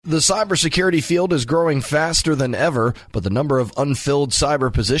The cybersecurity field is growing faster than ever, but the number of unfilled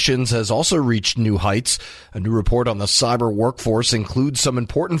cyber positions has also reached new heights. A new report on the cyber workforce includes some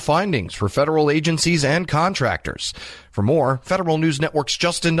important findings for federal agencies and contractors. For more, Federal News Network's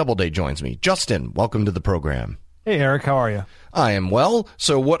Justin Doubleday joins me. Justin, welcome to the program. Hey, Eric, how are you? I am well.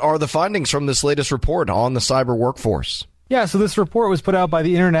 So what are the findings from this latest report on the cyber workforce? Yeah, so this report was put out by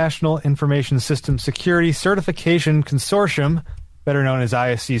the International Information Systems Security Certification Consortium, better known as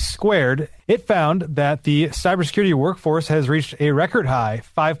ISC Squared. It found that the cybersecurity workforce has reached a record high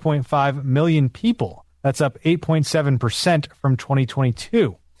 5.5 million people. That's up 8.7% from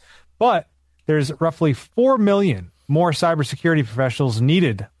 2022. But there's roughly 4 million more cybersecurity professionals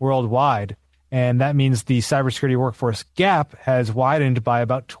needed worldwide. And that means the cybersecurity workforce gap has widened by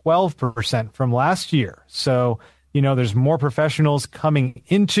about 12% from last year. So, there's more professionals coming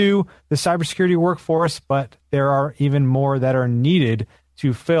into the cybersecurity workforce, but there are even more that are needed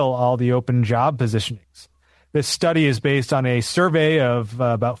to fill all the open job positionings. This study is based on a survey of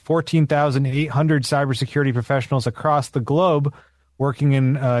about 14,800 cybersecurity professionals across the globe working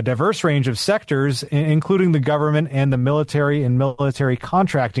in a diverse range of sectors, including the government and the military and military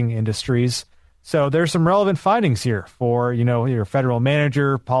contracting industries. So there's some relevant findings here for, your federal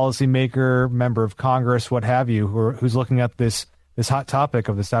manager, policymaker, member of Congress, what have you, who's looking at this hot topic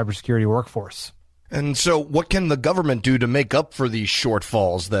of the cybersecurity workforce. And so what can the government do to make up for these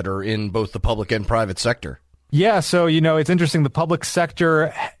shortfalls that are in both the public and private sector? Yeah, so, it's interesting. The public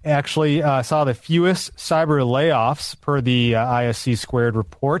sector actually saw the fewest cyber layoffs per the ISC Squared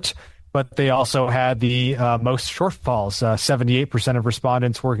report, but they also had the most shortfalls. 78% of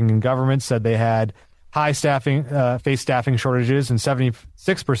respondents working in government said they had high faced staffing shortages, and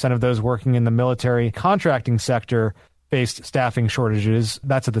 76% of those working in the military contracting sector faced staffing shortages.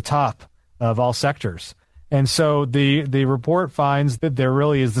 That's at the top of all sectors. And so the report finds that there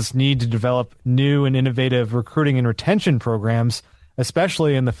really is this need to develop new and innovative recruiting and retention programs,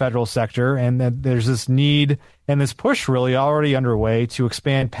 especially in the federal sector, and that there's this need and this push really already underway to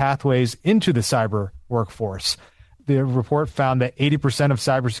expand pathways into the cyber workforce. The report found that 80% of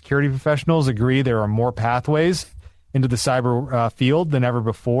cybersecurity professionals agree there are more pathways into the cyber field than ever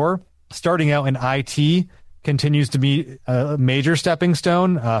before. Starting out in IT continues to be a major stepping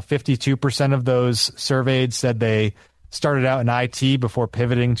stone. 52% of those surveyed said they started out in IT before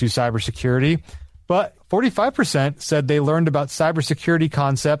pivoting to cybersecurity. But 45% said they learned about cybersecurity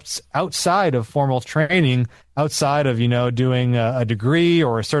concepts outside of formal training, outside of, doing a degree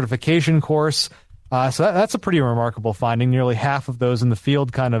or a certification course. So that's a pretty remarkable finding. Nearly half of those in the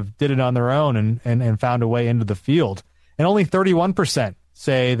field kind of did it on their own and found a way into the field. And only 31%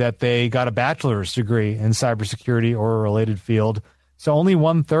 say that they got a bachelor's degree in cybersecurity or a related field. So only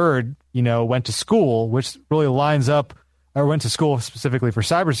 1/3, went to school, which really lines up, or went to school specifically for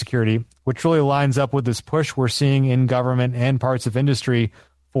cybersecurity, which really lines up with this push we're seeing in government and parts of industry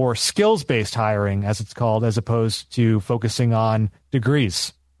for skills-based hiring, as it's called, as opposed to focusing on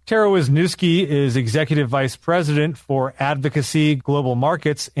degrees. Tara Wisniewski is Executive Vice President for Advocacy, Global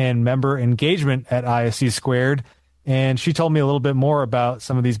Markets, and Member Engagement at ISC Squared, and she told me a little bit more about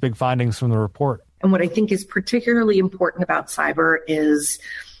some of these big findings from the report. And what I think is particularly important about cyber is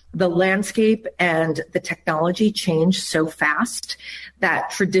the landscape and the technology change so fast that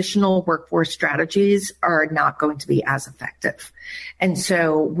traditional workforce strategies are not going to be as effective. And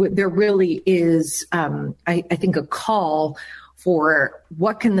so there really is, I think, a call for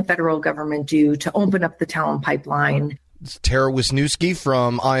what can the federal government do to open up the talent pipeline. It's Tara Wisniewski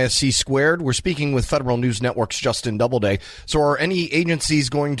from ISC Squared. We're speaking with Federal News Network's Justin Doubleday. So are any agencies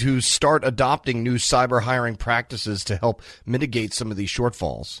going to start adopting new cyber hiring practices to help mitigate some of these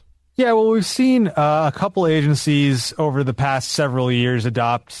shortfalls? Yeah, well, we've seen a couple agencies over the past several years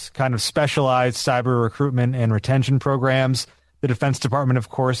adopt kind of specialized cyber recruitment and retention programs. The Defense Department, of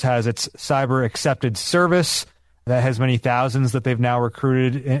course, has its Cyber Accepted Service that has many thousands that they've now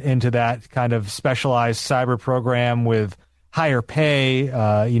recruited into that kind of specialized cyber program with higher pay,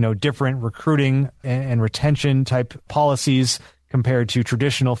 different recruiting and retention type policies compared to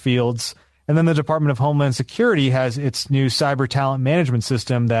traditional fields. And then the Department of Homeland Security has its new cyber talent management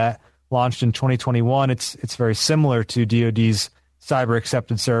system that launched in 2021. It's very similar to DoD's Cyber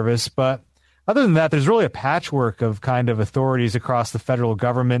Accepted Service. But other than that, there's really a patchwork of kind of authorities across the federal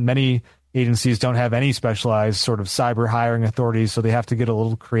government. Many agencies don't have any specialized sort of cyber hiring authorities, so they have to get a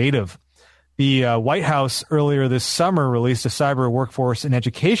little creative. The White House earlier this summer released a cyber workforce and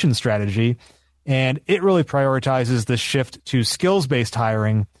education strategy, and it really prioritizes the shift to skills-based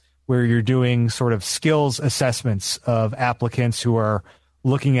hiring, where you're doing sort of skills assessments of applicants who are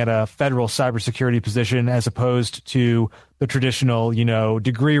looking at a federal cybersecurity position as opposed to the traditional,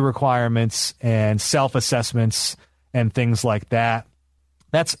 degree requirements and self-assessments and things like that.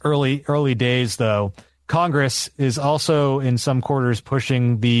 That's early days, though. Congress is also in some quarters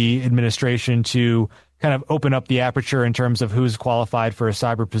pushing the administration to kind of open up the aperture in terms of who's qualified for a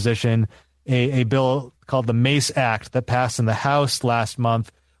cyber position. A bill called the MACE Act that passed in the House last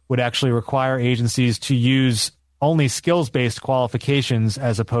month would actually require agencies to use only skills-based qualifications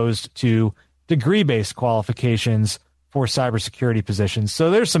as opposed to degree-based qualifications for cybersecurity positions.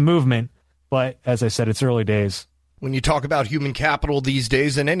 So there's some movement, but as I said, it's early days. When you talk about human capital these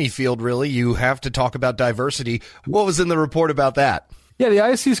days in any field, really, you have to talk about diversity. What was in the report about that? Yeah, the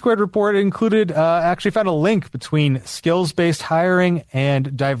ISC Squared report included, actually found a link between skills-based hiring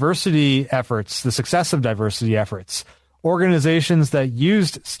and diversity efforts, the success of diversity efforts. Organizations that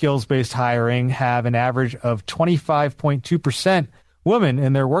used skills-based hiring have an average of 25.2% women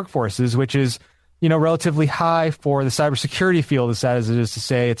in their workforces, which is, relatively high for the cybersecurity field, as sad as it is to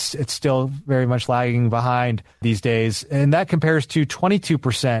say. It's still very much lagging behind these days. And that compares to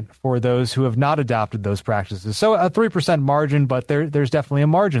 22% for those who have not adopted those practices. So a 3% margin, but there's definitely a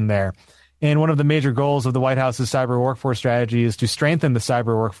margin there. And one of the major goals of the White House's cyber workforce strategy is to strengthen the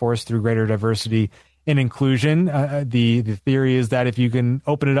cyber workforce through greater diversity and inclusion. The theory is that if you can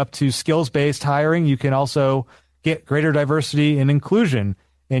open it up to skills-based hiring, you can also get greater diversity and inclusion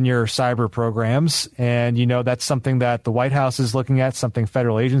in your cyber programs. And, that's something that the White House is looking at, something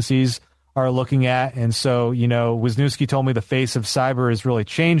federal agencies are looking at. And so, Wisniewski told me the face of cyber is really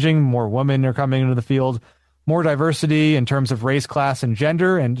changing. More women are coming into the field, more diversity in terms of race, class, and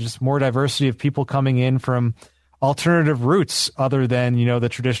gender, and just more diversity of people coming in from alternative routes other than, the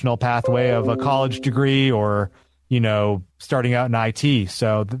traditional pathway of a college degree or, starting out in IT.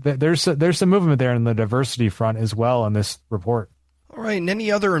 So there's some movement there in the diversity front as well in this report. All right. And any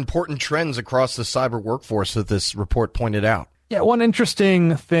other important trends across the cyber workforce that this report pointed out? Yeah, one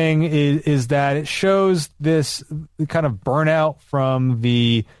interesting thing is that it shows this kind of burnout from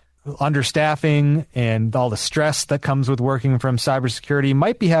the understaffing and all the stress that comes with working from cybersecurity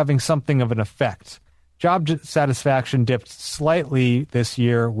might be having something of an effect. Job satisfaction dipped slightly this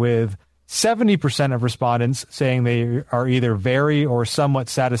year, with 70% of respondents saying they are either very or somewhat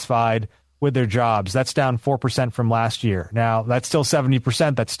satisfied with their jobs. That's down 4% from last year. Now, that's still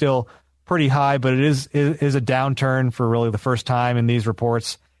 70%. That's still pretty high, but it is a downturn for really the first time in these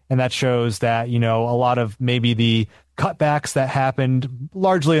reports. And that shows that, a lot of maybe the cutbacks that happened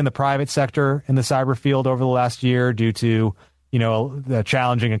largely in the private sector in the cyber field over the last year due to, the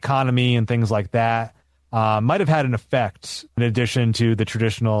challenging economy and things like that might have had an effect in addition to the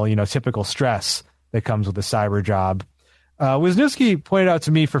traditional, typical stress that comes with a cyber job. Wisniewski pointed out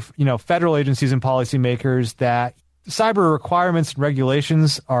to me for, federal agencies and policymakers that cyber requirements and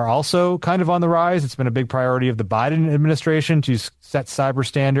regulations are also kind of on the rise. It's been a big priority of the Biden administration to set cyber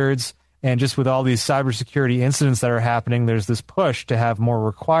standards. And just with all these cybersecurity incidents that are happening, there's this push to have more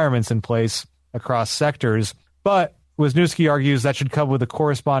requirements in place across sectors. But Wisniewski argues that should come with a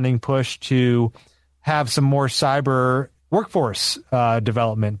corresponding push to have some more cyber workforce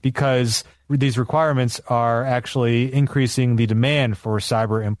development, because these requirements are actually increasing the demand for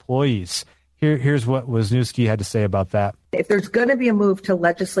cyber employees. Here's what Wisniewski had to say about that. If there's going to be a move to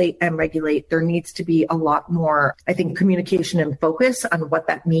legislate and regulate, there needs to be a lot more, I think, communication and focus on what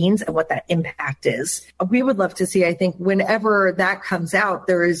that means and what that impact is. We would love to see, I think, whenever that comes out,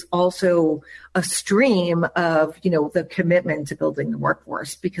 there is also a stream of, the commitment to building the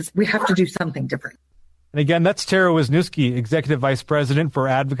workforce, because we have to do something different. And again, that's Tara Wisniewski, Executive Vice President for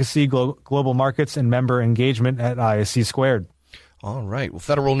Advocacy, Global Markets, and Member Engagement at ISC Squared. All right. Well,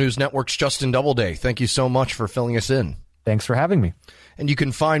 Federal News Network's Justin Doubleday, thank you so much for filling us in. Thanks for having me. And you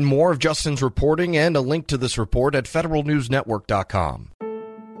can find more of Justin's reporting and a link to this report at federalnewsnetwork.com.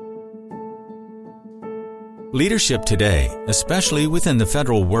 Leadership today, especially within the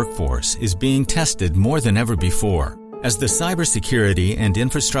federal workforce, is being tested more than ever before. As the Cybersecurity and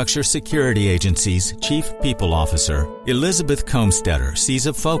Infrastructure Security Agency's Chief People Officer, Elizabeth Comstetter sees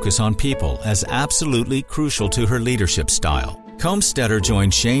a focus on people as absolutely crucial to her leadership style. Comstetter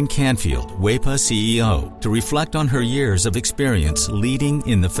joined Shane Canfield, WEPA CEO, to reflect on her years of experience leading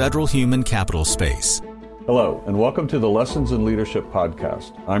in the federal human capital space. Hello, and welcome to the Lessons in Leadership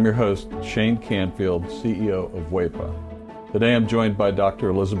podcast. I'm your host, Shane Canfield, CEO of WEPA. Today I'm joined by Dr.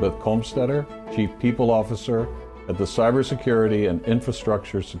 Elizabeth Comstetter, Chief People Officer at the Cybersecurity and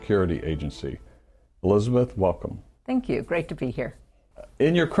Infrastructure Security Agency. Elizabeth, welcome. Thank you. Great to be here.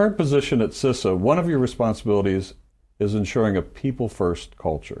 In your current position at CISA, one of your responsibilities is ensuring a people-first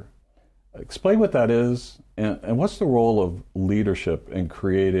culture. Explain what that is And what's the role of leadership in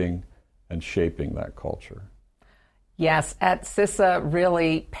creating and shaping that culture? Yes, at CISA,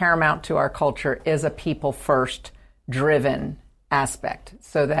 really paramount to our culture is a people-first driven aspect,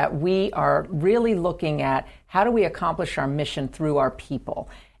 so that we are really looking at how do we accomplish our mission through our people.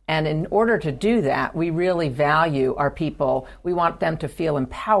 And in order to do that, we really value our people. We want them to feel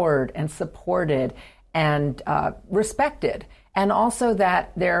empowered and supported and respected, and also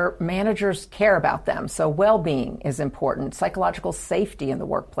that their managers care about them. So well-being is important. Psychological safety in the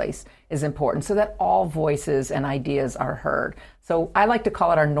workplace is important, so that all voices and ideas are heard. So I like to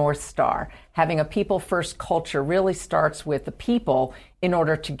call it our North Star. Having a people-first culture really starts with the people in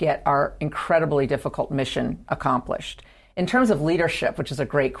order to get our incredibly difficult mission accomplished. In terms of leadership, which is a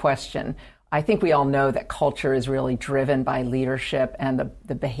great question, I think we all know that culture is really driven by leadership and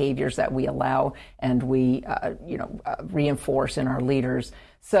the behaviors that we allow and we reinforce in our leaders.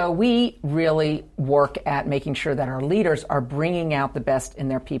 So we really work at making sure that our leaders are bringing out the best in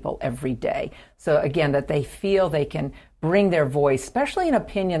their people every day. So again, that they feel they can bring their voice, especially an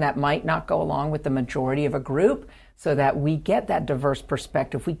opinion that might not go along with the majority of a group, so that we get that diverse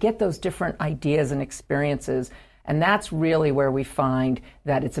perspective. We get those different ideas and experiences. And that's really where we find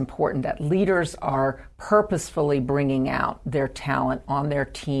that it's important that leaders are purposefully bringing out their talent on their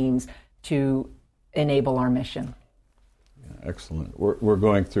teams to enable our mission. Yeah, excellent. We're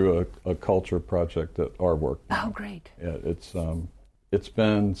going through a culture project at our work. Oh, great. Yeah, it's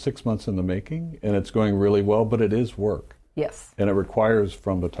been 6 months in the making, and it's going really well, but it is work. Yes. And it requires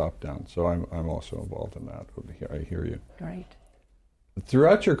from the top down. So I'm also involved in that. I hear you. Great.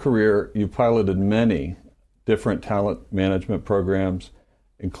 Throughout your career, you've piloted many different talent management programs,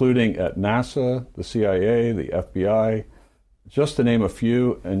 including at NASA, the CIA, the FBI, just to name a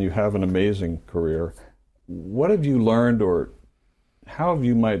few, and you have an amazing career. What have you learned, or how have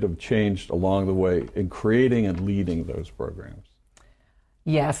you might have changed along the way in creating and leading those programs?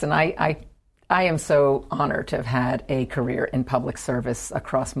 Yes, and I am so honored to have had a career in public service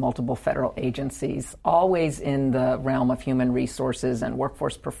across multiple federal agencies, always in the realm of human resources and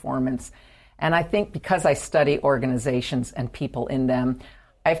workforce performance. And I think because I study organizations and people in them,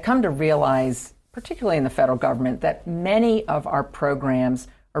 I've come to realize, particularly in the federal government, that many of our programs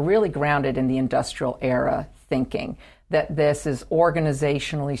are really grounded in the industrial era thinking, that this is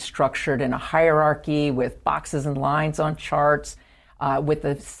organizationally structured in a hierarchy with boxes and lines on charts, with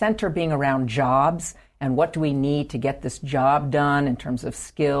the center being around jobs and what do we need to get this job done in terms of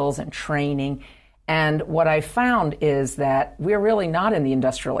skills and training. And what I found is that we're really not in the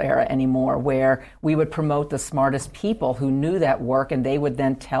industrial era anymore, where we would promote the smartest people who knew that work, and they would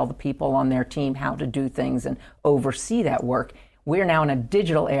then tell the people on their team how to do things and oversee that work. We're now in a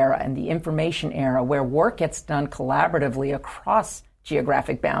digital era and the information era, where work gets done collaboratively across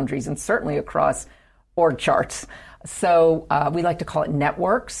geographic boundaries and certainly across org charts. So we like to call it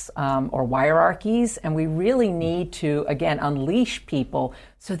networks or hierarchies, and we really need to, again, unleash people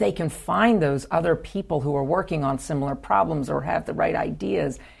so they can find those other people who are working on similar problems or have the right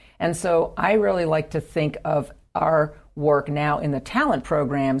ideas. And so I really like to think of our work now in the talent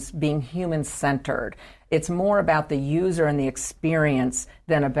programs being human-centered. It's more about the user and the experience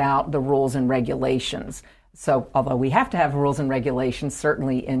than about the rules and regulations. So although we have to have rules and regulations,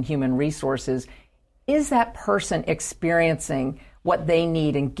 certainly in human resources, is that person experiencing what they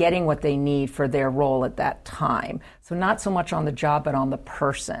need and getting what they need for their role at that time? So not so much on the job, but on the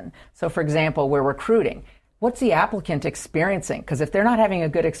person. So for example, we're recruiting. What's the applicant experiencing? Because if they're not having a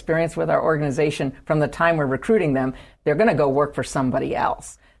good experience with our organization from the time we're recruiting them, they're going to go work for somebody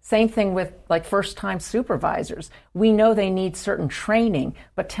else. Same thing with like first-time supervisors. We know they need certain training,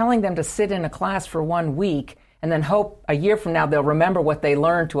 but telling them to sit in a class for 1 week and then hope a year from now they'll remember what they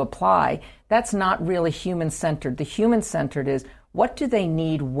learned to apply, that's not really human-centered. The human-centered is, what do they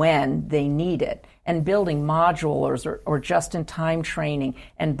need when they need it? And building modules or just-in-time training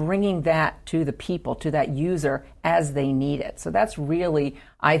and bringing that to the people, to that user as they need it. So that's really,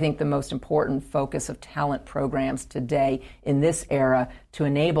 I think, the most important focus of talent programs today in this era, to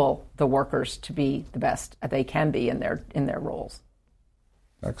enable the workers to be the best they can be in their roles.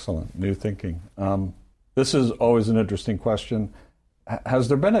 Excellent. New thinking. This is always an interesting question. Has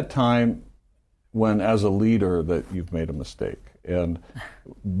there been a time when, as a leader, that you've made a mistake? And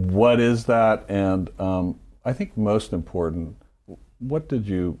what is that? And I think most important, what did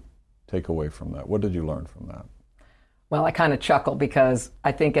you take away from that? What did you learn from that? Well, I kind of chuckle because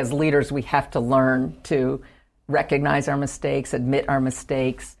I think as leaders, we have to learn to recognize our mistakes, admit our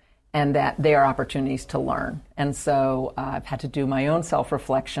mistakes, and that they are opportunities to learn. And so I've had to do my own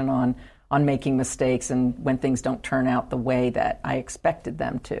self-reflection on making mistakes and when things don't turn out the way that I expected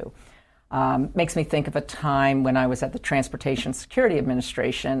them to. Makes me think of a time when I was at the Transportation Security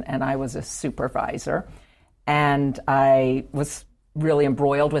Administration and I was a supervisor. And I was really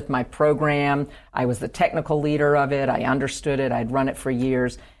embroiled with my program. I was the technical leader of it. I understood it. I'd run it for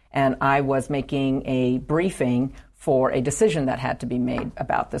years. And I was making a briefing for a decision that had to be made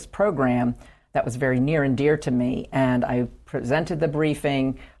about this program that was very near and dear to me. And I presented the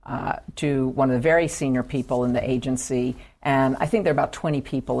briefing to one of the very senior people in the agency. And I think there were about 20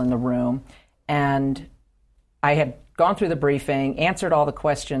 people in the room. And I had gone through the briefing, answered all the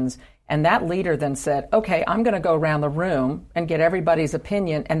questions, and that leader then said, okay, I'm going to go around the room and get everybody's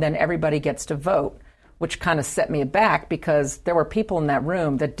opinion, and then everybody gets to vote, which kind of set me aback because there were people in that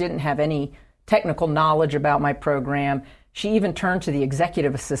room that didn't have any technical knowledge about my program. She even turned to the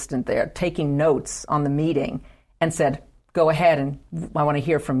executive assistant there, taking notes on the meeting, and said, go ahead, and I want to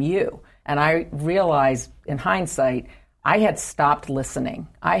hear from you. And I realized, in hindsight, I had stopped listening.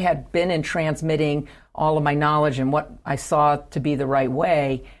 I had been in transmitting all of my knowledge and what I saw to be the right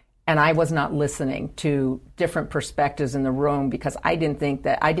way, and I was not listening to different perspectives in the room because I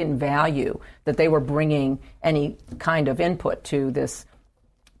didn't value that they were bringing any kind of input to this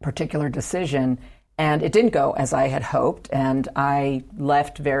particular decision. And it didn't go as I had hoped, and I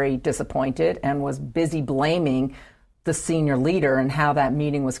left very disappointed and was busy blaming the senior leader and how that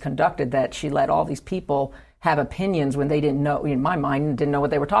meeting was conducted, that she let all these people have opinions when they didn't know, in my mind, didn't know what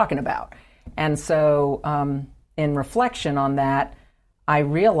they were talking about. And so in reflection on that, I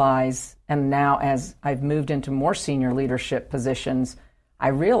realize, and now as I've moved into more senior leadership positions, I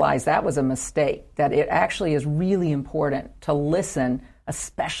realize that was a mistake, that it actually is really important to listen,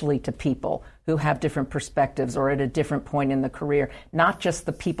 especially to people who have different perspectives or at a different point in the career, not just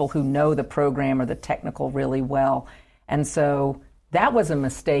the people who know the program or the technical really well. And so that was a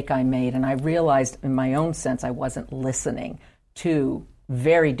mistake I made, and I realized in my own sense I wasn't listening to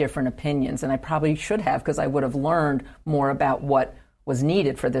very different opinions, and I probably should have, because I would have learned more about what was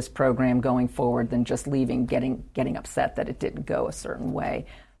needed for this program going forward than just leaving getting upset that it didn't go a certain way.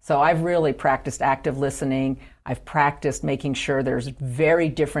 So I've really practiced active listening. I've practiced making sure there's very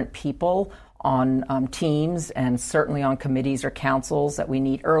different people on teams and certainly on committees or councils, that we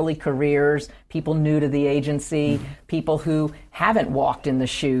need early careers, people new to the agency, people who haven't walked in the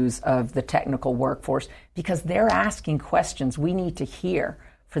shoes of the technical workforce, because they're asking questions we need to hear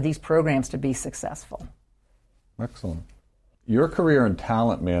for these programs to be successful. Excellent. Your career in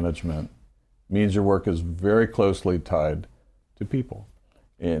talent management means your work is very closely tied to people.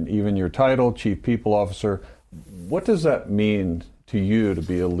 And even your title, Chief People Officer, what does that mean to you to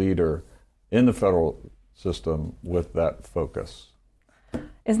be a leader in the federal system with that focus?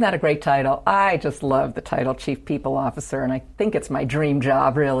 Isn't that a great title? I just love the title Chief People Officer, and I think it's my dream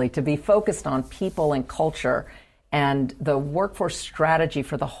job, really, to be focused on people and culture and the workforce strategy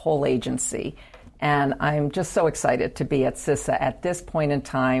for the whole agency. And I'm just so excited to be at CISA at this point in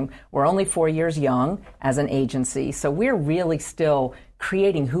time. We're only 4 years young as an agency, so we're really still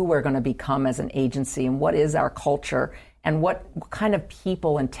creating who we're going to become as an agency and what is our culture and what kind of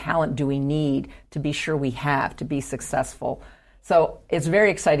people and talent do we need to be sure we have to be successful. So it's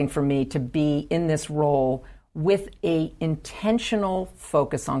very exciting for me to be in this role with a intentional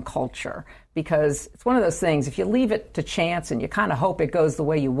focus on culture, because it's one of those things, if you leave it to chance and you kind of hope it goes the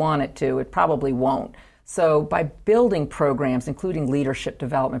way you want it to, it probably won't. So by building programs, including leadership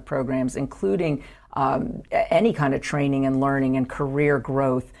development programs, including any kind of training and learning and career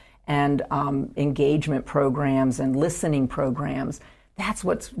growth and engagement programs and listening programs, that's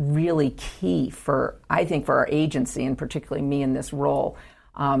what's really key for, I think, for our agency, and particularly me in this role.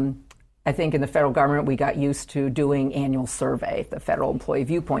 I think in the federal government, we got used to doing annual survey, the Federal Employee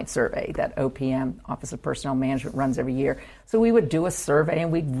Viewpoint Survey that OPM, Office of Personnel Management, runs every year. So we would do a survey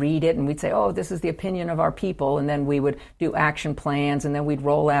and we'd read it and we'd say, oh, this is the opinion of our people. And then we would do action plans, and then we'd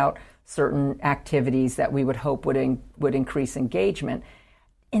roll out certain activities that we would hope would increase engagement.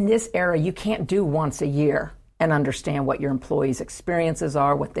 In this era, you can't do once a year and understand what your employees' experiences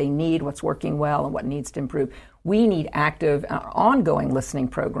are, what they need, what's working well, and what needs to improve. We need active, ongoing listening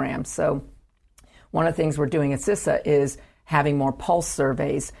programs. So one of the things we're doing at CISA is having more pulse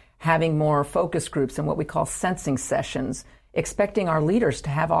surveys, having more focus groups and what we call sensing sessions, expecting our leaders to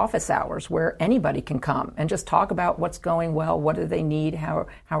have office hours where anybody can come and just talk about what's going well, what do they need, how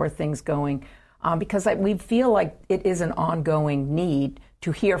are things going, because we feel like it is an ongoing need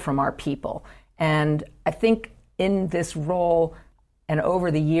to hear from our people. And I think in this role and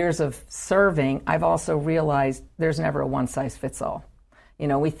over the years of serving, I've also realized there's never a one-size-fits-all. You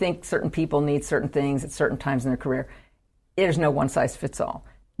know, we think certain people need certain things at certain times in their career. There's no one-size-fits-all.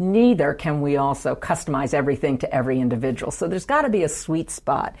 Neither can we also customize everything to every individual. So there's got to be a sweet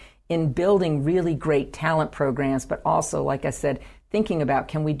spot in building really great talent programs, but also, like I said, thinking about,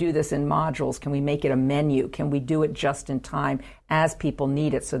 can we do this in modules? Can we make it a menu? Can we do it just in time as people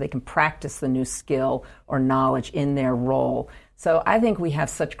need it so they can practice the new skill or knowledge in their role? So I think we have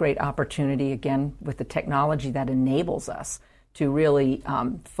such great opportunity, again, with the technology that enables us to really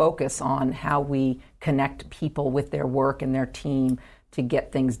focus on how we connect people with their work and their team to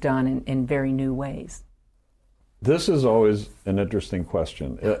get things done in very new ways. This is always an interesting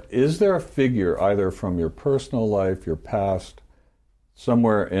question. Is there a figure, either from your personal life, your past,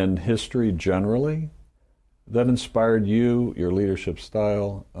 somewhere in history generally, that inspired you, your leadership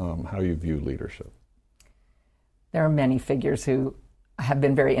style, how you view leadership? There are many figures who have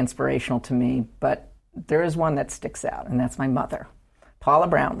been very inspirational to me, but there is one that sticks out, and that's my mother, Paula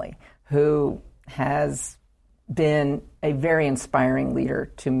Brownlee, who has been a very inspiring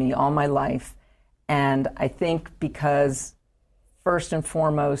leader to me all my life. And I think because, first and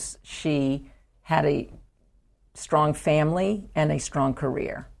foremost, she had a strong family and a strong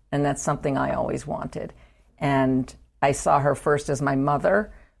career. And that's something I always wanted. And I saw her first as my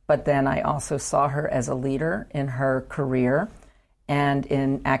mother, but then I also saw her as a leader in her career and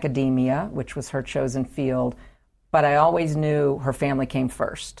in academia, which was her chosen field. But I always knew her family came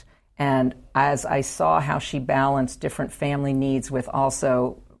first. And as I saw how she balanced different family needs with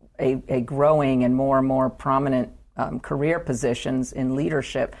also a growing and more prominent career positions in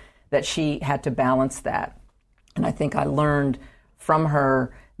leadership, that she had to balance that. And I think I learned from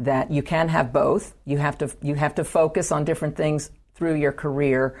her that you can have both. You have to focus on different things through your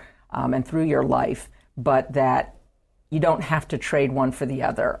career and through your life, but that you don't have to trade one for the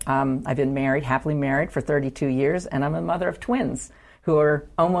other. I've been happily married for 32 years, and I'm a mother of twins who are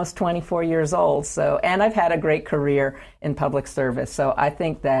almost 24 years old. And I've had a great career in public service. So I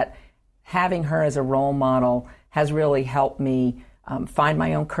think that having her as a role model has really helped me find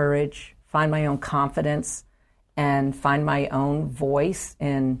my own courage, find my own confidence, and find my own voice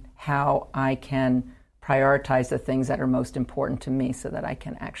in how I can prioritize the things that are most important to me so that I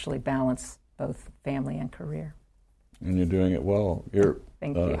can actually balance both family and career. And you're doing it well.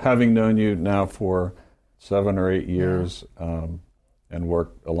 Thank you. Having known you now for 7 or 8 years and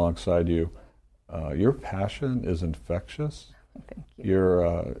worked alongside you, your passion is infectious. Thank you.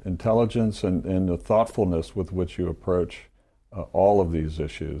 Your intelligence and the thoughtfulness with which you approach all of these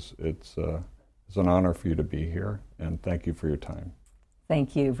issues, it's an honor for you to be here, and thank you for your time.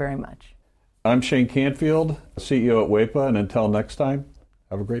 Thank you very much. I'm Shane Canfield, CEO at WEPA, and until next time,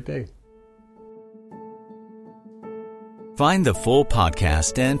 have a great day. Find the full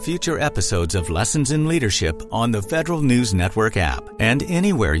podcast and future episodes of Lessons in Leadership on the Federal News Network app and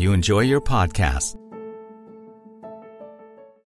anywhere you enjoy your podcasts.